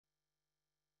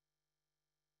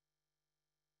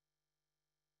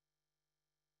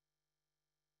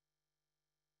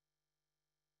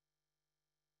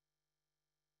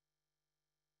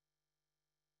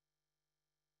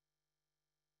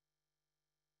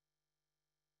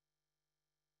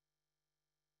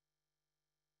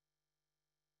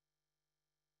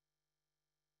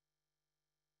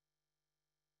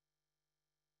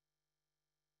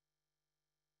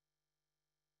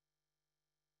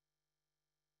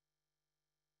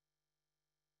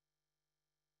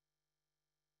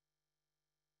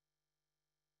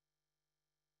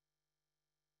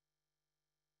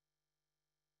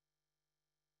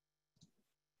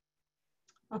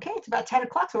Okay, it's about 10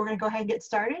 o'clock, so we're going to go ahead and get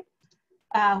started.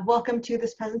 Welcome to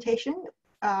this presentation,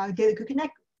 Daily Cookie Neck.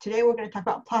 Today we're going to talk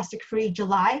about Plastic-Free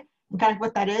July and kind of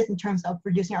what that is in terms of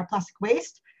reducing our plastic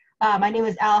waste. My name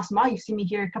is Alice Ma. You've seen me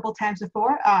here a couple times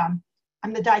before. I'm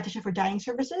the dietitian for dining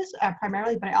services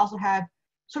primarily, but I also have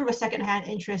sort of a secondhand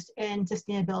interest in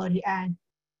sustainability and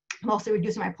mostly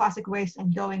reducing my plastic waste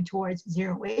and going towards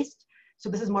zero waste. So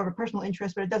this is more of a personal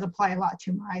interest, but it does apply a lot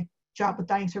to my job with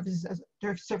dining services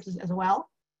as well.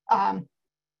 And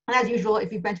as usual,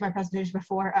 if you've been to my presentation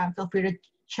before, feel free to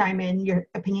chime in your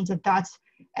opinions and thoughts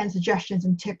and suggestions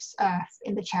and tips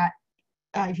in the chat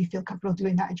if you feel comfortable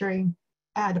doing that during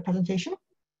the presentation.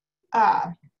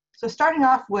 So starting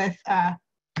off with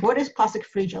what is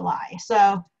Plastic-Free July?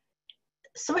 So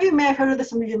some of you may have heard of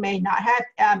this, some of you may not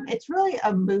have. It's really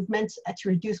a movement to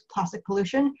reduce plastic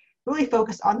pollution, really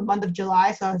focused on the month of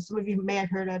July. So some of you may have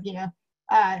heard of,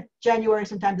 January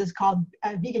sometimes is called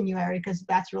Veganuary because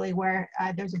that's really where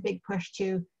there's a big push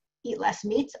to eat less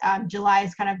meat. July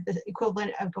is kind of the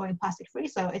equivalent of going plastic free.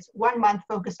 So it's 1 month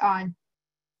focused on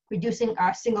reducing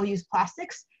our single-use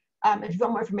plastics. If you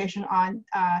want more information on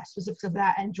specifics of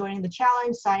that and joining the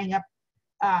challenge, signing up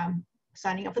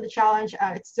for the challenge,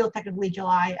 it's still technically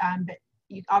July, but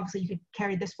obviously you could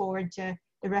carry this forward to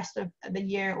the rest of the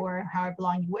year or however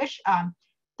long you wish.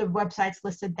 The website's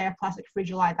listed there,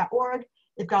 plasticfreejuly.org.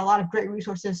 They've got a lot of great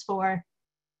resources for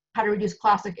how to reduce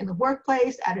plastic in the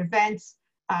workplace, at events,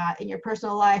 in your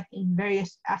personal life, in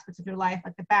various aspects of your life,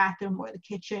 like the bathroom or the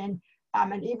kitchen,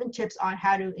 and even tips on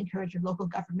how to encourage your local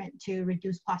government to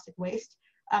reduce plastic waste.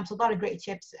 So a lot of great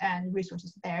tips and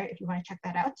resources there if you want to check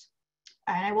that out.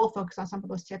 And I will focus on some of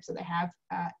those tips that I have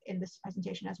in this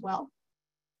presentation as well.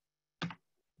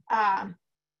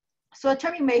 So a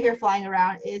term you may hear flying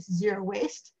around is zero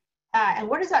waste. And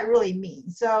what does that really mean?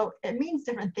 So it means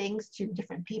different things to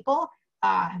different people,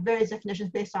 various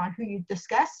definitions based on who you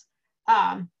discuss.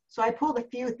 So I pulled a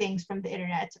few things from the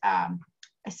internet.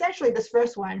 Essentially, this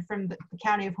first one from the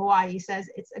county of Hawaii says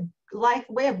it's a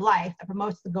way of life that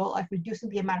promotes the goal of reducing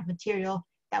the amount of material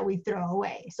that we throw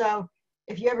away. So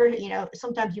if you ever,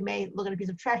 sometimes you may look at a piece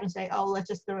of trash and say, oh, let's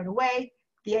just throw it away.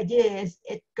 The idea is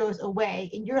it goes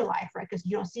away in your life, right? Because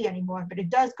you don't see it anymore, but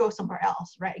it does go somewhere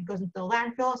else, right? It goes into the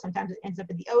landfill. Sometimes it ends up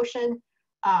in the ocean.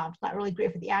 It's not really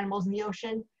great for the animals in the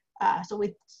ocean. So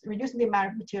we're reducing the amount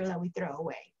of material that we throw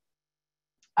away.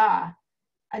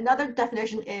 Another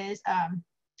definition is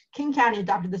King County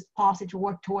adopted this policy to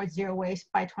work towards zero waste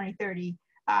by 2030.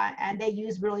 And they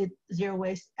use really zero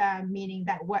waste, meaning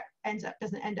that what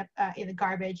doesn't end up in the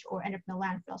garbage or end up in the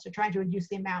landfill. So trying to reduce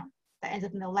the amount that ends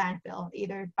up in the landfill,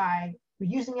 either by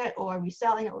reusing it or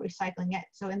reselling it or recycling it.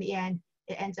 So in the end,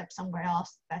 it ends up somewhere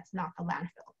else that's not the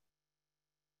landfill.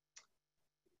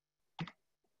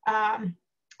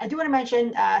 I do want to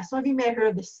mention, some of you may have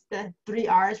heard of the 3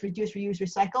 R's, reduce, reuse,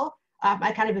 recycle.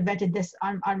 I kind of invented this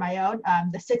on my own,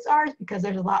 the 6 R's, because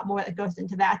there's a lot more that goes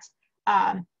into that.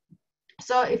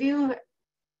 So if you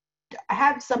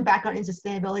have some background in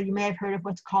sustainability, you may have heard of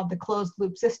what's called the closed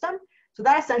loop system. So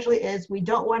that essentially is we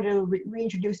don't want to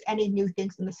reintroduce any new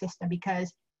things in the system,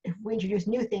 because if we introduce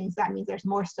new things, that means there's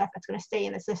more stuff that's going to stay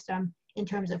in the system in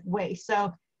terms of waste.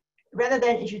 So rather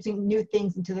than introducing new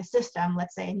things into the system,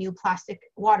 let's say a new plastic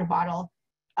water bottle,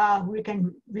 we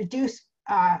can reduce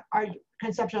our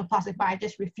consumption of plastic by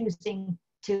just refusing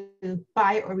to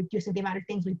buy or reducing the amount of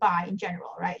things we buy in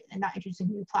general, right? And not introducing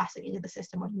new plastic into the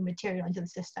system or new material into the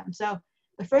system. So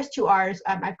the first 2 R's,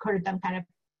 I've coded them kind of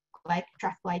like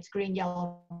traffic lights, green,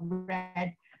 yellow,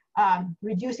 red,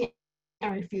 reducing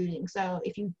and refusing. So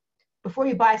before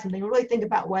you buy something, really think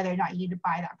about whether or not you need to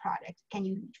buy that product. Can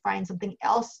you find something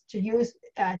else to use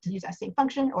that same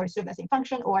function or serve that same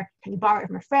function, or can you borrow it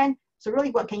from a friend? So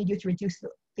really, what can you do to reduce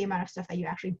the amount of stuff that you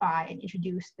actually buy and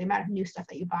introduce the amount of new stuff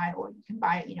that you buy, or you can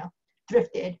buy it,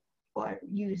 thrifted or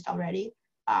used already.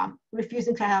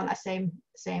 Refusing kind of on that same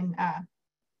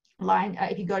line.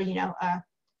 If you go to,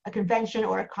 a convention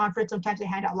or a conference, sometimes they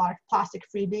hand out a lot of plastic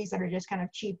freebies that are just kind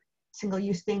of cheap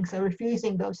single-use things. So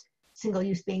refusing those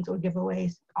single-use things or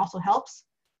giveaways also helps.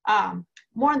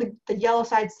 More on the yellow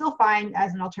side, still fine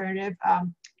as an alternative.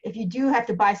 If you do have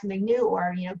to buy something new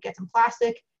or get some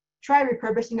plastic, try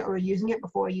repurposing it or reusing it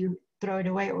before you throw it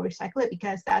away or recycle it,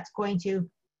 because that's going to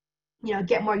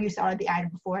get more use out of the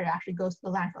item before it actually goes to the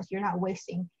landfill. So you're not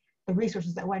wasting the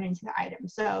resources that went into the item.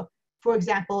 So for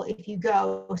example, if you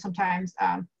go sometimes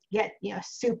get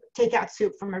soup, takeout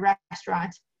soup from a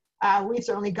restaurant, we've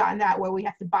certainly gotten that where we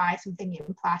have to buy something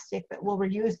in plastic, but we'll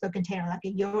reuse the container, like a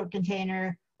yogurt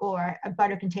container or a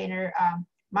butter container.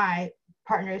 My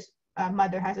partner's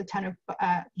mother has a ton of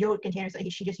yogurt containers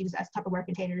that she just uses as Tupperware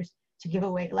containers. to give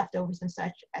away leftovers and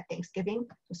such at Thanksgiving.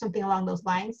 So something along those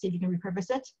lines, see if you can repurpose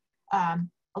it.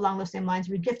 Along those same lines,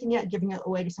 regifting it, giving it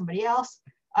away to somebody else.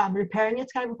 Repairing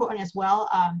it's kind of important as well.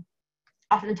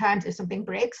 Oftentimes, if something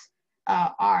breaks,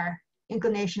 our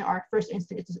inclination, our first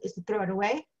instinct is to throw it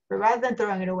away. But rather than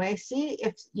throwing it away, see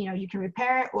if you can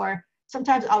repair it. Or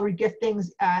sometimes I'll regift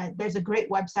things. There's a great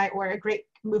website or a great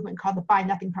movement called the Buy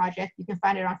Nothing Project. You can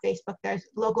find it on Facebook. There's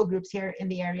local groups here in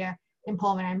the area, in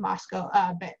Pullman and Moscow.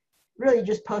 But really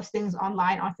just post things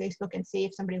online on Facebook and see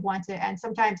if somebody wants it. And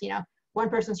sometimes, one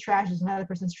person's trash is another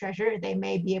person's treasure. They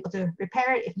may be able to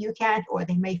repair it if you can't, or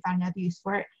they may find another use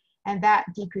for it. And that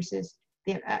decreases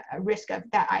the risk of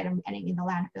that item ending in the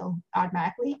landfill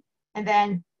automatically. And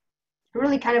then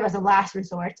really kind of as a last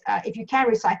resort, if you can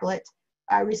recycle it,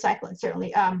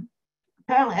 certainly.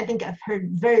 Apparently, I think I've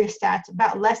heard various stats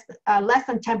about less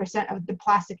than 10% of the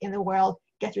plastic in the world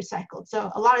gets recycled.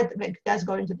 So a lot of it does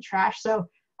go into the trash. So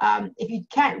if you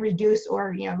can't reduce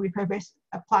or repurpose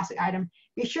a plastic item,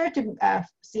 be sure to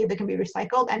see if it can be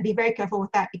recycled, and be very careful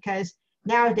with that, because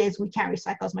nowadays we can't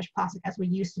recycle as much plastic as we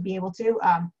used to be able to.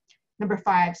 Number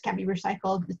 5s can't be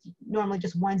recycled. It's normally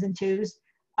just 1s and 2s.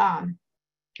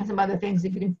 And some other things,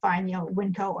 if you can find,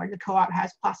 Winco or the co-op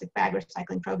has plastic bag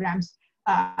recycling programs.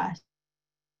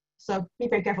 So be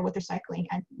very careful with recycling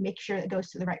and make sure it goes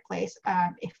to the right place.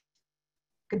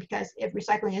 Because if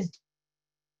recycling is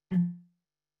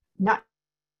not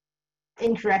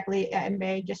incorrectly, it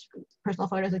may just, personal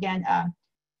photos again.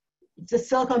 The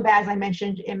silicone bags I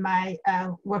mentioned in my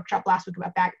workshop last week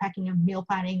about backpacking and meal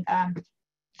planning.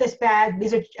 This bag,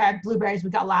 these are blueberries we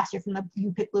got last year from the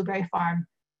U-Pick Blueberry Farm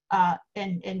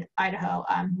in Idaho.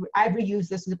 I've reused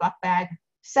this as a buck bag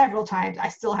several times. I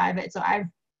still have it. So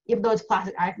even though it's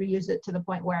plastic, I've reused it to the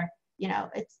point where,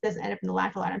 it doesn't end up in the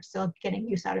landfill and I'm still getting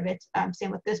use out of it. Same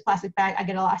with this plastic bag. I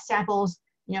get a lot of samples,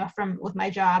 with my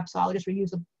job. So I'll just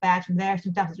reuse the bags from there.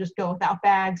 Sometimes I'll just go without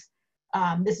bags.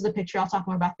 This is a picture, I'll talk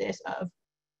more about this, of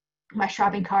my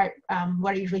shopping cart.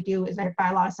 What I usually do is I buy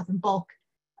a lot of stuff in bulk.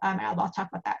 And I'll talk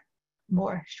about that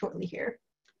more shortly here.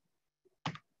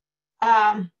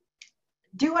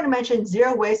 Do want to mention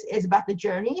zero waste is about the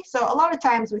journey. So a lot of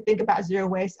times we think about zero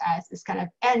waste as this kind of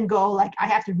end goal, like I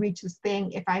have to reach this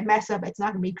thing. If I mess up, it's not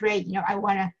going to be great. I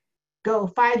want to go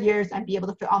 5 years and be able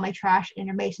to fit all my trash in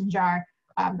a mason jar.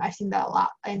 I've seen that a lot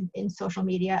in social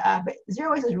media, but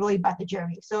zero waste is really about the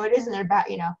journey. So it isn't about,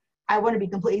 I want to be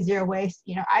completely zero waste.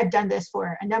 I've done this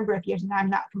for a number of years and I'm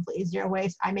not completely zero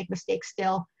waste. I make mistakes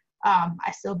still.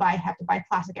 I still have to buy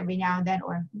plastic every now and then,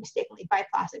 or mistakenly buy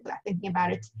plastic without thinking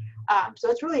about it. So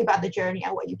it's really about the journey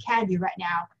and what you can do right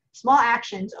now. Small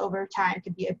actions over time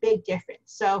can be a big difference.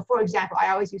 So for example, I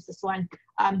always use this one.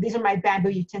 These are my bamboo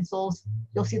utensils.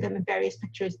 You'll see them in various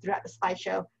pictures throughout the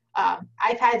slideshow.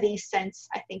 I've had these since,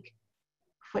 I think,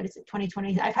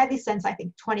 2020? I've had these since, I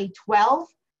think, 2012.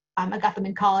 I got them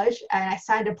in college, and I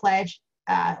signed a pledge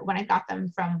when I got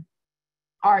them from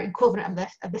our equivalent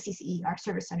of the CCE, our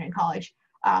service center in college,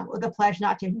 with a pledge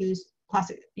not to use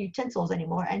plastic utensils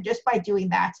anymore. And just by doing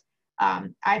that,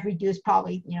 I've reduced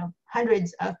probably,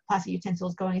 hundreds of plastic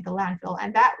utensils going into landfill.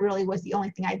 And that really was the only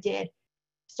thing I did,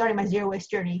 starting my zero waste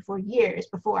journey for years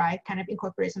before I kind of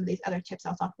incorporated some of these other tips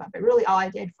I'll talk about. But really all I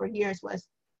did for years was,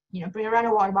 bring around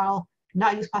a water bottle,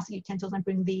 not use plastic utensils and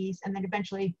bring these, and then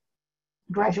eventually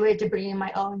graduated to bringing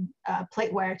my own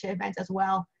plateware to events as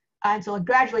well. And so it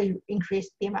gradually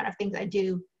increased the amount of things I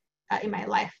do in my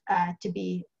life to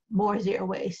be more zero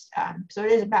waste. So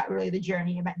it is about really the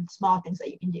journey, about the small things that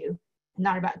you can do,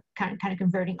 not about kind of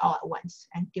converting all at once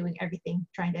and doing everything,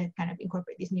 trying to kind of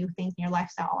incorporate these new things in your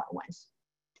lifestyle all at once.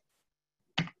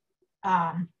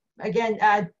 Again,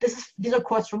 these are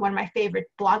quotes from one of my favorite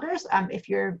bloggers. If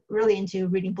you're really into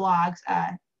reading blogs,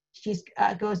 she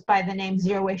goes by the name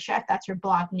Zero Waste Chef. That's her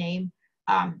blog name,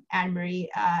 Anne Marie,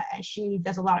 and she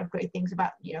does a lot of great things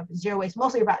about zero waste,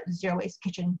 mostly about zero waste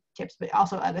kitchen tips, but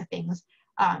also other things.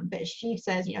 But she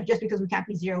says, just because we can't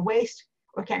be zero waste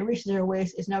or can't reach zero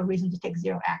waste is no reason to take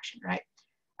zero action, right?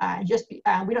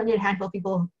 We don't need a handful of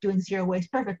people doing zero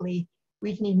waste perfectly.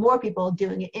 We need more people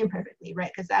doing it imperfectly, right?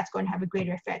 Because that's going to have a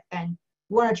greater effect than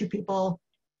one or two people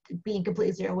being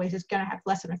completely zero waste. Is going to have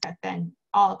less of an effect than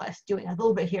all of us doing a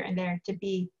little bit here and there to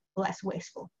be less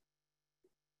wasteful.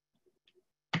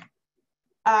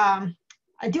 I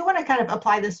do want to kind of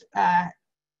apply this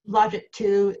logic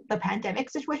to the pandemic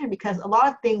situation, because a lot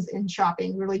of things in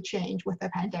shopping really change with the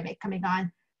pandemic coming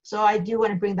on. So I do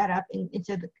want to bring that up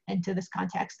into this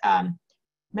context,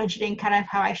 mentioning kind of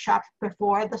how I shopped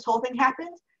before this whole thing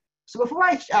happened. So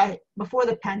before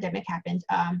the pandemic happened,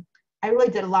 I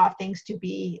really did a lot of things to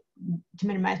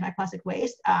minimize my plastic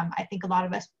waste. I think a lot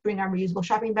of us bring our reusable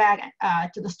shopping bag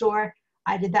to the store.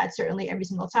 I did that certainly every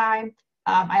single time.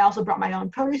 I also brought my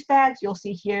own produce bags. You'll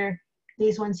see here,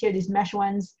 these ones here, these mesh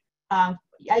ones. I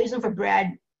use them for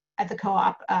bread at the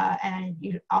co-op, and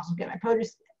you also get my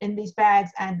produce in these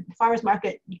bags. And the farmers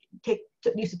market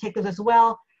used to take those as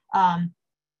well. I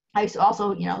used to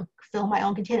also, fill my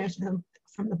own containers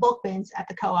from the bulk bins at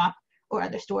the co-op or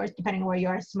other stores, depending on where you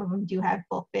are. Some of them do have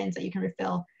bulk bins that you can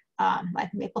refill,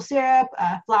 like maple syrup,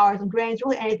 flours and grains,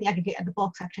 really anything I could get at the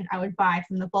bulk section, I would buy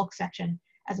from the bulk section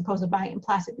as opposed to buying it in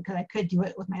plastic, because I could do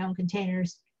it with my own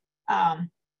containers.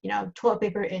 Toilet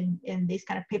paper in these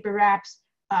kind of paper wraps,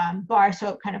 bar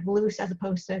soap kind of loose as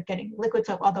opposed to getting liquid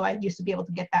soap, although I used to be able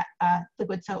to get that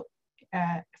liquid soap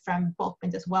from bulk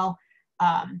bins as well.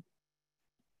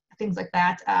 Things like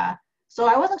that. So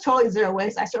I wasn't totally zero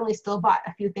waste. I certainly still bought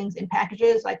a few things in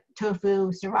packages like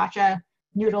tofu, sriracha,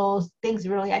 noodles, things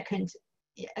really I couldn't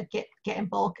get in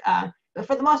bulk. But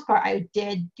for the most part, I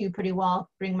did do pretty well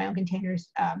bringing my own containers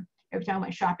every time I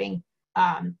went shopping.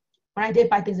 When I did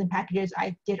buy things in packages,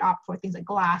 I did opt for things like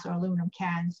glass or aluminum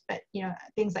cans, but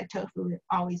things like tofu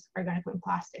always are going to go in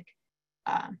plastic.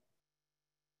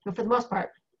 But for the most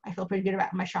part, I feel pretty good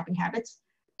about my shopping habits.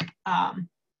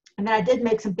 And then I did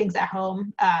make some things at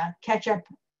home. Ketchup,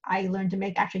 I learned to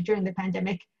make actually during the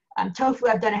pandemic. Tofu,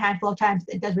 I've done a handful of times.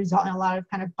 It does result in a lot of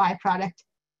kind of byproduct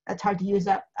that's hard to use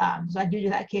up. So I do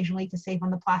that occasionally to save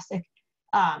on the plastic.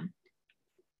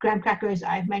 Graham crackers,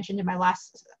 I've mentioned in my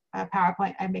last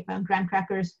PowerPoint, I make my own graham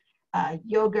crackers.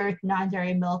 Yogurt,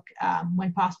 non-dairy milk,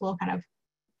 when possible, kind of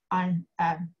on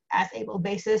as able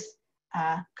basis.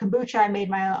 Kombucha, I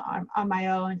made on my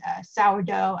own.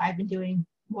 Sourdough, I've been doing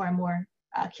more and more.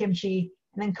 Kimchi,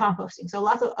 and then composting. So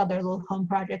lots of other little home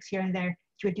projects here and there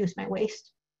to reduce my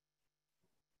waste.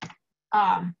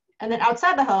 And then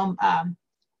outside the home,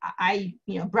 I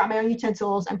brought my own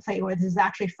utensils and plateware. This is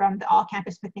actually from the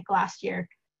all-campus picnic last year,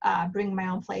 bringing my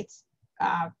own plates.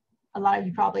 A lot of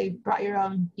you probably brought your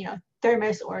own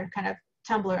thermos or kind of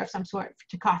tumbler of some sort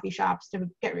to coffee shops to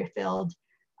get refilled.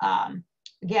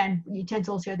 Again,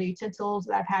 utensils here, the utensils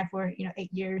that I've had for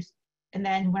 8 years. And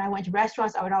then when I went to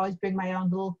restaurants, I would always bring my own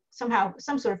little, some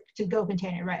sort of to-go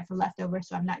container, right, for leftovers.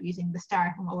 So I'm not using the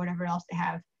styrofoam or whatever else they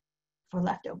have for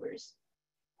leftovers.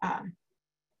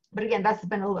 But again, that's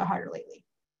been a little bit harder lately.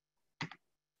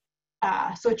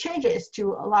 So changes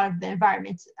to a lot of the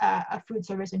environments of food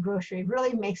service and grocery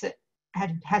really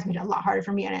has made it a lot harder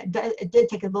for me. And it did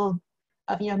take a little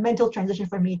of mental transition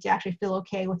for me to actually feel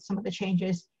okay with some of the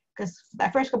changes. Because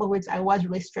that first couple of weeks, I was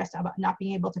really stressed about not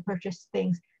being able to purchase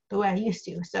things the way I used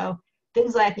to. So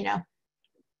things like,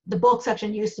 the bulk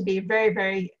section used to be very,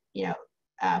 very,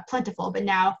 plentiful, but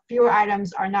now fewer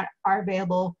items are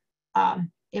available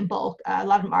in bulk. A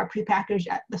lot of them are prepackaged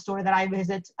at the store that I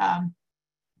visit.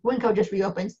 Winco just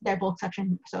reopened their bulk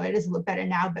section, so it is a little better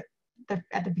now, but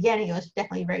at the beginning, it was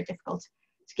definitely very difficult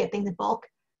to get things in bulk.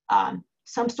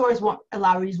 Some stores won't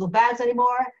allow reusable bags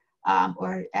anymore,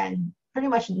 and pretty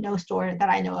much no store that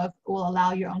I know of will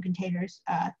allow your own containers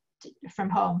from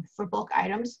home for bulk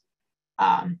items.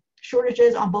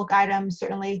 Shortages on bulk items,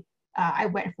 certainly. I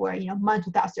went for months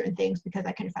without certain things because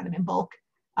I couldn't find them in bulk.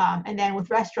 And then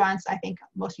with restaurants, I think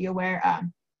most of you are aware,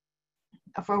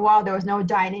 for a while there was no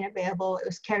dine-in available. It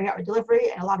was carry out or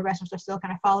delivery, and a lot of restaurants are still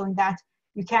kind of following that.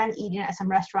 You can eat in at some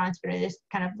restaurants, but it is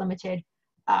kind of limited.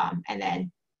 And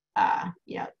then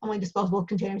only disposable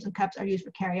containers and cups are used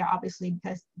for carry out, obviously,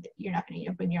 because you're not going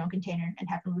to bring your own container and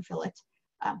have to refill it.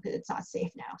 Because it's not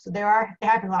safe now. So there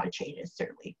have been a lot of changes,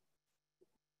 certainly.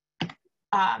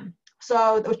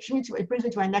 So it brings me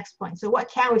to my next point. So what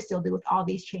can we still do with all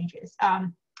these changes?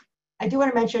 I do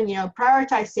want to mention,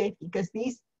 prioritize safety, because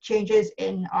these changes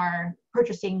in our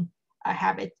purchasing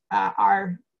habits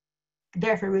are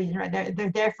there for a reason, right?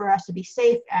 They're there for us to be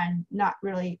safe and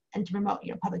to promote,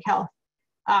 public health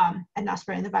and not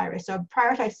spreading the virus. So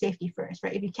prioritize safety first,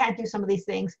 right? If you can't do some of these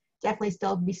things, definitely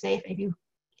still be safe. If you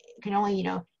can only,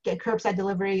 get curbside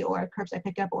delivery or curbside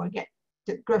pickup or get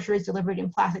groceries delivered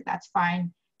in plastic, that's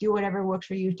fine. Do whatever works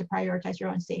for you to prioritize your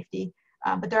own safety.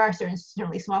 But there are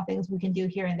certainly small things we can do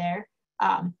here and there.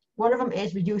 One of them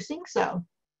is reducing. So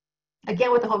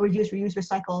again, with the whole reduce, reuse,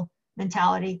 recycle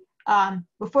mentality,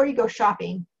 before you go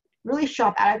shopping, really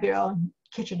shop out of your own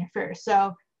kitchen first.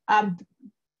 So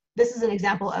this is an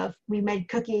example of, we made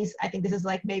cookies. I think this is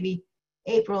like maybe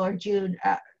April or June,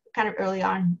 kind of early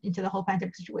on into the whole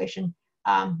pandemic situation.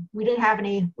 We didn't have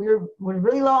any, we're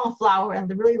really low on flour and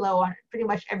really low on pretty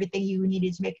much everything you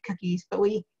needed to make cookies, but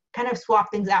we kind of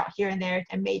swapped things out here and there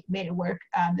and made it work.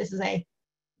 This is a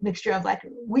mixture of like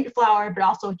wheat flour, but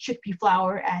also chickpea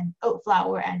flour and oat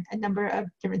flour and a number of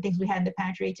different things we had in the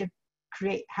pantry to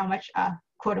create how much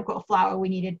quote unquote flour we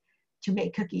needed to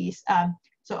make cookies.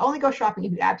 So only go shopping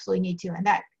if you absolutely need to, and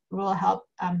that will help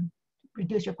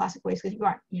reduce your plastic waste because you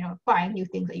aren't, buying new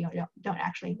things that you don't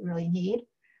actually really need.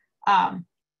 And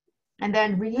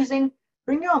then reusing,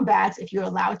 bring your own bags if you're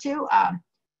allowed to.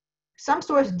 Some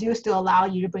stores do still allow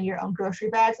you to bring your own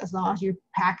grocery bags as long as you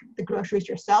pack the groceries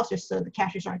yourself, just so the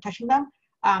cashiers aren't touching them.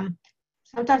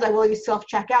 Sometimes I will use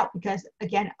self-checkout because,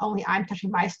 again, only I'm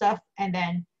touching my stuff, and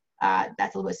then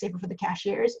that's a little bit safer for the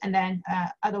cashiers. And then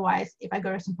otherwise, if I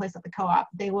go to some place like the Co-op,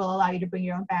 they will allow you to bring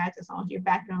your own bags as long as you're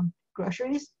bagging your own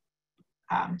groceries.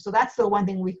 So that's the one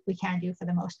thing we can do for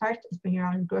the most part, is bring your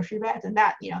own grocery bags. And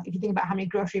that, if you think about how many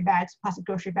plastic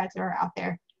grocery bags are out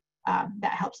there,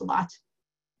 that helps a lot.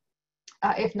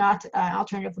 If not, an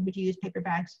alternative would be to use paper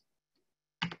bags.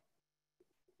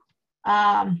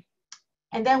 And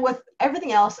then with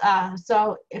everything else,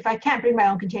 so if I can't bring my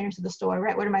own containers to the store,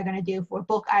 right, what am I going to do for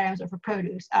bulk items or for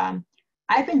produce?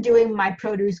 I've been doing my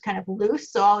produce kind of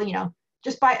loose, so I'll,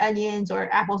 just buy onions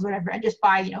or apples, whatever, and just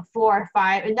buy, 4 or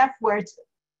 5, enough where it's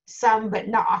some but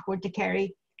not awkward to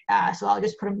carry. So I'll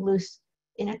just put them loose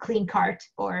in a clean cart,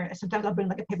 or sometimes I'll bring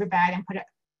like a paper bag and put it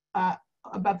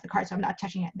above the cart so I'm not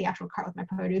touching the actual cart with my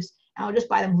produce. And I'll just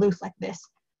buy them loose like this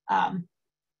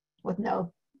with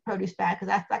no produce bag, because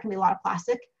that can be a lot of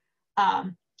plastic.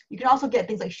 You can also get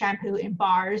things like shampoo in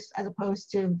bars as opposed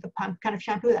to the pump kind of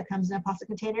shampoo that comes in a plastic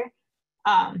container.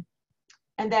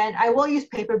 And then I will use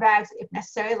paper bags if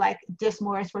necessary, like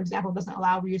Dismores, for example, doesn't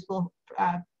allow reusable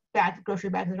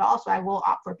grocery bags at all, so I will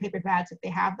opt for paper bags if they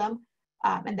have them.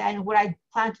 And then what I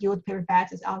plan to do with paper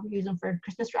bags is I'll use them for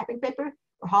Christmas wrapping paper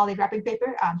or holiday wrapping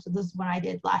paper. So this is what I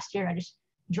did last year. I just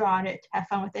draw on it, have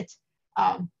fun with it,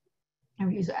 and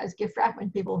we use it as gift wrap,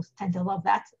 and people tend to love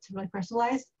that. It's really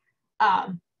personalized.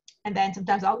 And then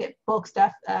sometimes I'll get bulk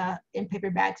stuff in paper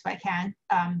bags if I can.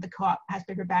 The Co-op has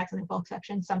paper bags in the bulk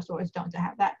section. Some stores don't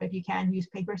have that, but if you can, use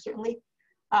paper, certainly.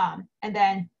 And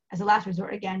then as a last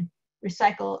resort, again,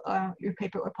 recycle your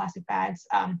paper or plastic bags.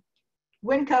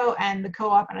 Winco and the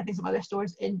Co-op, and I think some other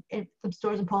stores in some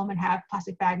stores in Pullman have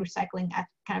plastic bag recycling at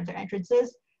kind of their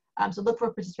entrances. So look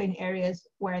for participating areas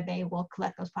where they will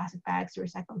collect those plastic bags to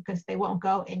recycle, because they won't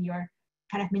go in your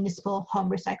kind of municipal home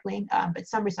recycling, but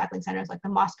some recycling centers like the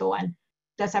Moscow one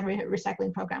does have a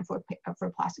recycling program for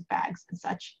plastic bags and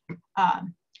such.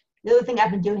 The other thing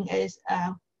I've been doing is,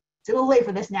 it's a little late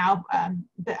for this now,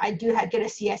 but I do get a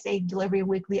CSA delivery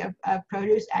weekly of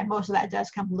produce, and most of that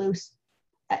does come loose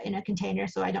in a container,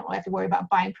 so I don't really have to worry about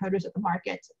buying produce at the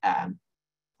market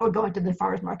or going to the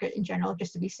farmer's market in general,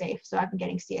 just to be safe. So I've been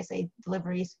getting CSA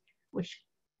deliveries, which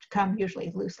come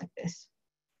usually loose like this.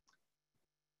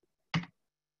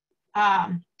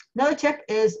 Another tip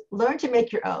is learn to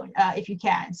make your own if you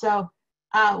can. So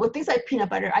with things like peanut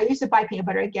butter, I used to buy peanut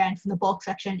butter, again, from the bulk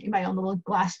section in my own little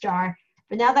glass jar.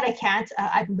 But now that I can't,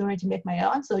 I've been learning to make my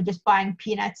own. So just buying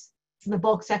peanuts from the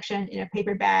bulk section in a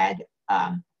paper bag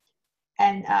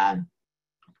and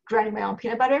grinding my own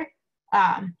peanut butter.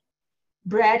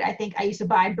 Bread, I think I used to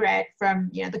buy bread from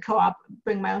the Co-op,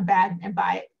 bring my own bag and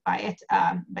buy it.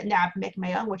 But now I'm making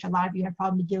my own, which a lot of you have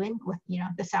probably been doing with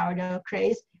the sourdough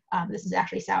craze. This is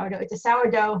actually sourdough. It's a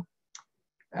sourdough,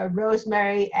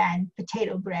 rosemary and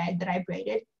potato bread that I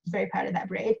braided. Very proud of that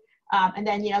braid. And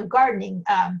then gardening.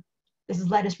 This is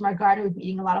lettuce from our garden. We've been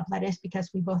eating a lot of lettuce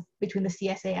because we both, between the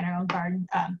CSA and our own garden,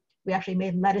 we actually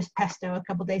made lettuce pesto a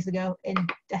couple days ago in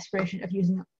desperation of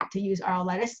use our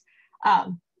lettuce.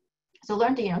 So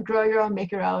learn to grow your own,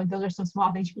 make your own. Those are some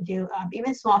small things you can do.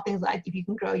 Even small things like if you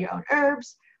can grow your own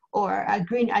herbs or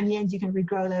green onions, you can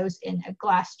regrow those in a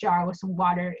glass jar with some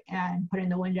water and put it in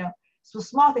the window. So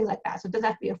small things like that. So it doesn't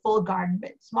have to be a full garden,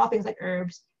 but small things like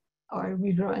herbs or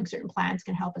regrowing certain plants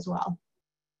can help as well.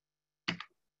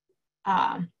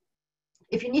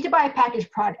 If you need to buy a packaged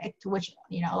product, which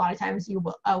a lot of times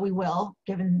we will,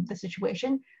 given the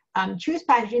situation, choose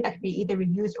packaging that can be either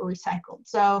reused or recycled.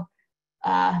 So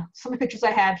some of the pictures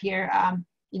I have here,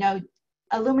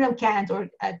 aluminum cans or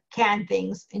canned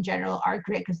things in general are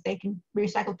great because they can be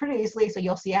recycled pretty easily. So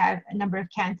you'll see I have a number of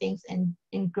canned things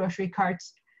in grocery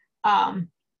carts.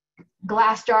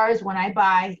 Glass jars, when I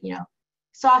buy,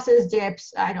 sauces,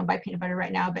 dips, I don't buy peanut butter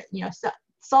right now, but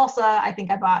salsa, I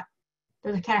think I bought,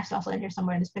 there's a can of salsa in here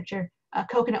somewhere in this picture,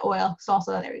 coconut oil,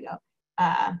 salsa, there we go.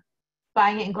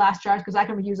 Buying it in glass jars because I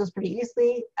can reuse those pretty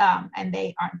easily, and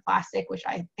they aren't plastic, which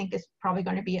I think is probably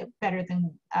going to be better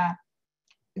than,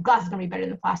 glass is going to be better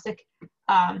than plastic.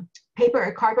 Paper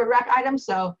or cardboard wrap items,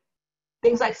 so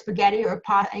things like spaghetti or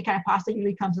any kind of pasta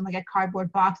usually comes in like a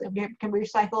cardboard box that can be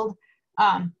recycled.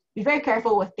 Be very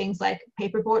careful with things like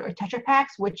paperboard or Tetra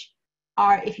Paks, which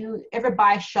are, if you ever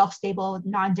buy shelf-stable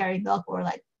non-dairy milk or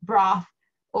like broth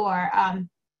or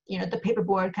the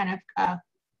paperboard kind of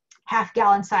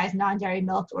half-gallon size non-dairy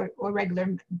milk or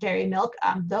regular dairy milk,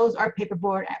 those are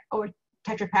paperboard or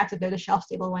Tetra Paks if they're the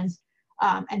shelf-stable ones,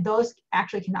 and those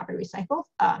actually cannot be recycled.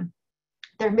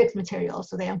 They're mixed materials,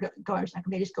 so they don't go in recycle.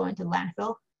 They just go into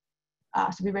landfill.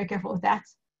 So be very careful with that.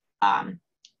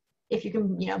 If you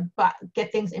can,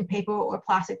 get things in paper or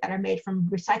plastic that are made from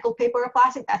recycled paper or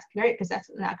plastic, that's great because that's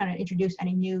not going to introduce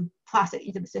any new plastic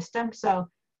into the system. So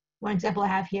one example I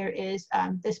have here is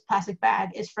this plastic bag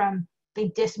is from the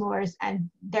Dismores, and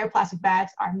their plastic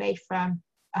bags are made from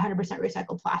 100%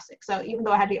 recycled plastic. So even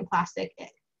though I had to get plastic, it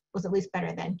was at least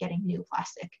better than getting new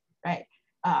plastic, right?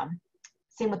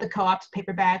 Same with the Co-op's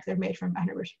paper bags; they're made from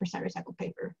 100% recycled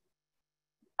paper.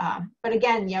 But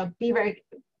again,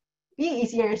 be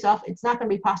easy on yourself. It's not going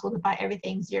to be possible to buy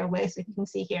everything zero waste. Like you can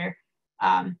see here,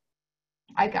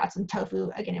 I got some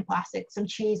tofu, again in plastic, some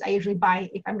cheese. I usually buy,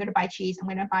 if I'm going to buy cheese, I'm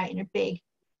going to buy it in a big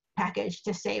package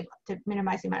to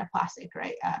minimize the amount of plastic,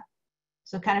 right?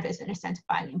 So kind of is in a sense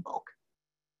buying in bulk.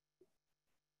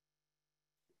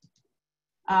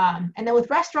 And then with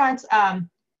restaurants, I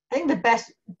think the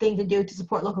best thing to do to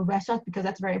support local restaurants, because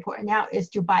that's very important now, is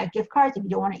to buy gift cards if you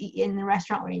don't want to eat in the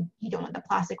restaurant or you don't want the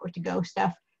plastic or to-go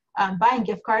stuff. Buying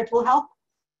gift cards will help.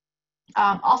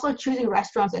 Also choosing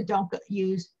restaurants that don't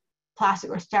use plastic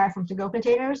or styrofoam to-go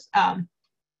containers.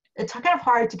 It's kind of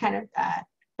hard to kind of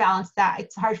balance that.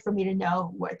 It's hard for me to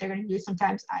know what they're going to do.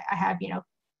 Sometimes I have,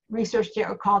 researched it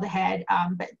or called ahead,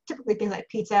 but typically things like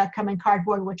pizza come in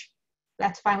cardboard, which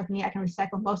that's fine with me. I can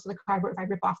recycle most of the cardboard if I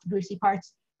rip off the greasy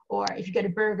parts. Or if you get a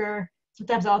burger,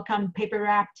 sometimes they'll come paper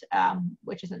wrapped,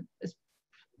 which is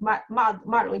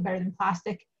moderately better than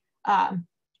plastic.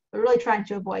 But really trying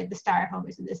to avoid the styrofoam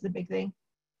is the big thing,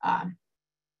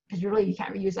 because you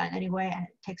can't reuse that in any way, and it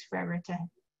takes forever to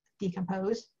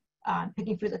decompose.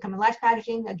 Picking foods that come in less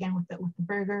packaging, again with the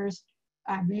burgers,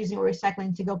 reusing or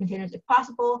recycling to-go containers if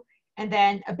possible. And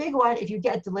then a big one, if you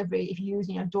get delivery, if you use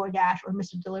DoorDash or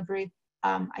Mr. Delivery,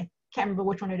 I can't remember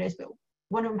which one it is, but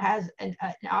one of them has an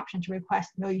option to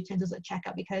request no utensils at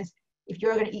checkout, because if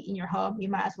you're going to eat in your home, you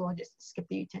might as well just skip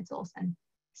the utensils and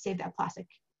save that plastic.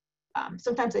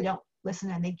 Sometimes they don't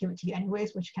listen and they give it to you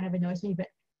anyways, which kind of annoys me,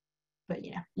 but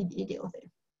you deal with it.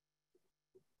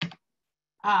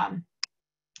 And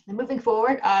moving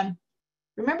forward,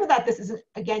 remember that this is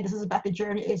about the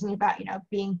journey. It isn't about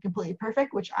being completely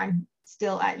perfect, which I'm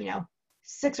still at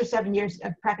 6 or 7 years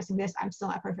of practicing this. I'm still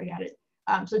not perfect at it.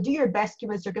 So do your best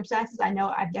given the circumstances. I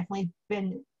know I've definitely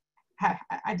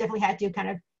had to kind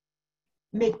of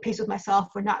make peace with myself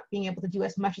for not being able to do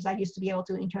as much as I used to be able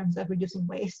to in terms of reducing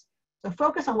waste. So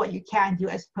focus on what you can do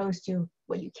as opposed to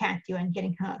what you can't do, and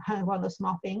getting hung up on those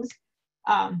small things.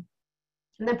 And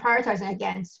then prioritizing,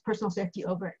 again, personal safety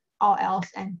over all else,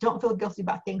 and don't feel guilty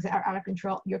about things that are out of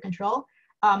your control.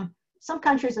 Some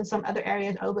countries and some other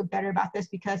areas are a little bit better about this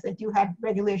because they do have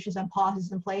regulations and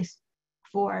policies in place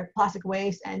for plastic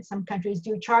waste, and some countries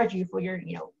do charge you for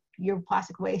your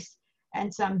plastic waste,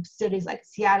 and some cities like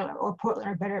Seattle or Portland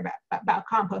are better about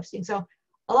composting. So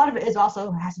a lot of it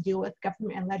also has to do with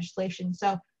government and legislation.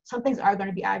 So some things are going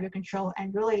to be out of your control,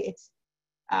 and really it's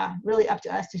really up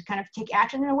to us to kind of take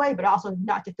action in a way, but also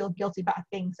not to feel guilty about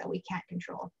things that we can't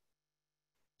control.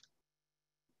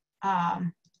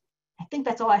 I think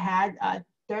that's all I had.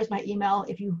 There's my email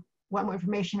if you want more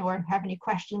information or have any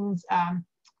questions.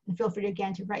 And feel free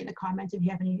again to write in the comments if you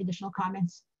have any additional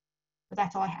comments. But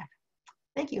that's all I have.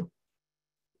 Thank you.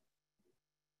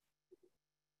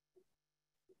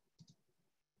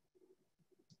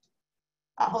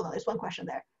 Hold on, there's one question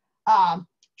there.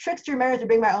 Tricks to remember to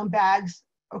bring my own bags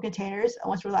or containers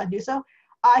once we're allowed to do so.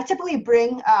 I typically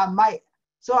bring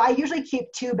so I usually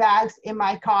keep 2 bags in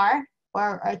my car,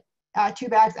 or 2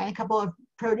 bags and a couple of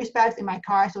produce bags in my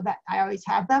car, so that I always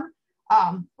have them.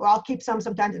 Or I'll keep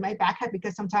sometimes in my backpack,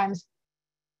 because sometimes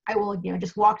I will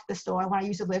just walk to the store. When I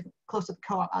used to live close to the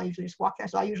co-op, I'll usually just walk there.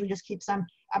 So I usually just keep some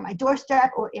at my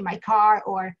doorstep or in my car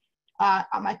or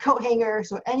on my coat hanger.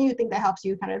 So anything that helps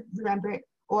you kind of remember it,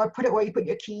 or put it where you put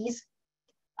your keys.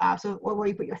 Or where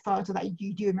you put your phone, so that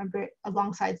you do remember it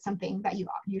alongside something that you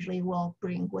usually will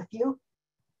bring with you.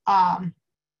 But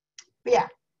yeah,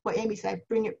 what Amy said,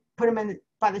 put them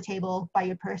by the table, by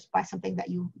your purse, by something that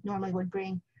you normally would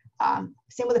bring.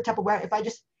 Same with the Tupperware.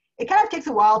 It kind of takes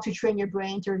a while to train your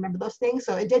brain to remember those things.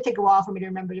 So it did take a while for me to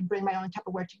remember to bring my own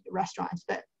Tupperware to the restaurants.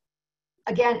 But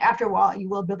again, after a while, you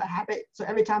will build a habit. So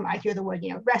every time I hear the word,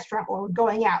 restaurant or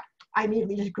going out, I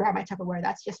immediately just grab my Tupperware.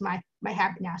 That's just my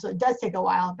habit now. So it does take a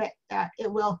while, but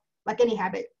it will, like any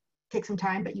habit, take some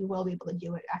time, but you will be able to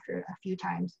do it after a few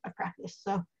times of practice.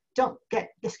 So don't get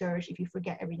discouraged if you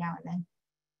forget every now and then.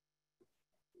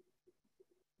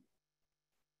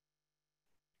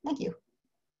 Thank you.